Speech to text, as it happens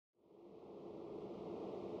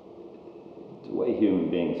way human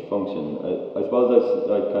beings function. I suppose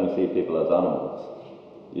I kind of see people as animals,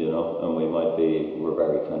 you know, and we're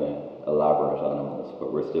very kind of elaborate animals,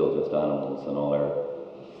 but we're still just animals, and all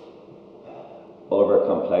of our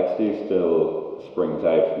complexity still springs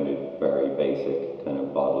out from these very basic kind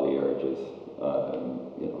of bodily urges,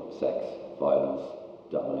 you know, sex, violence,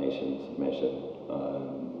 domination, submission,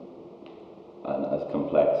 and as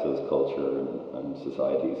complex as culture and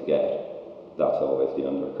societies get, that's always the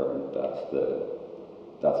undercurrent. That's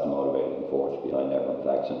the motivating force behind everyone's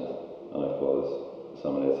actions. And I suppose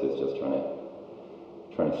some of this is just trying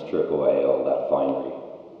to strip away all that finery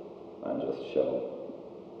and just show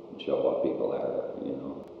what people are, you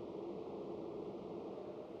know.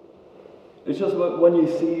 It's just when you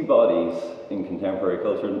see bodies in contemporary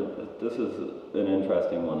culture, this is an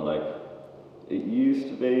interesting one. Like, it used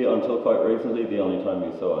to be, until quite recently, the only time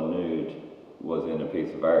you saw a nude was in a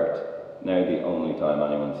piece of art. Now the only time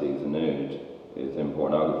anyone sees a nude is in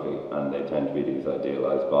pornography, and they tend to be these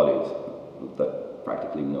idealized bodies that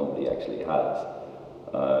practically nobody actually has.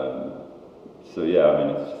 So yeah, I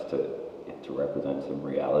mean, it's just to represent some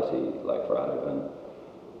reality, like, rather than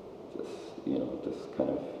just, you know, this kind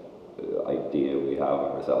of idea we have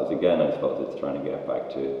of ourselves. Again, I suppose it's trying to get back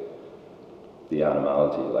to the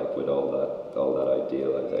animality, like, with all that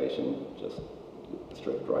idealization, just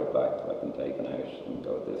stripped right back, like, and taken out, and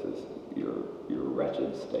go, this is your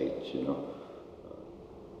wretched state, you know.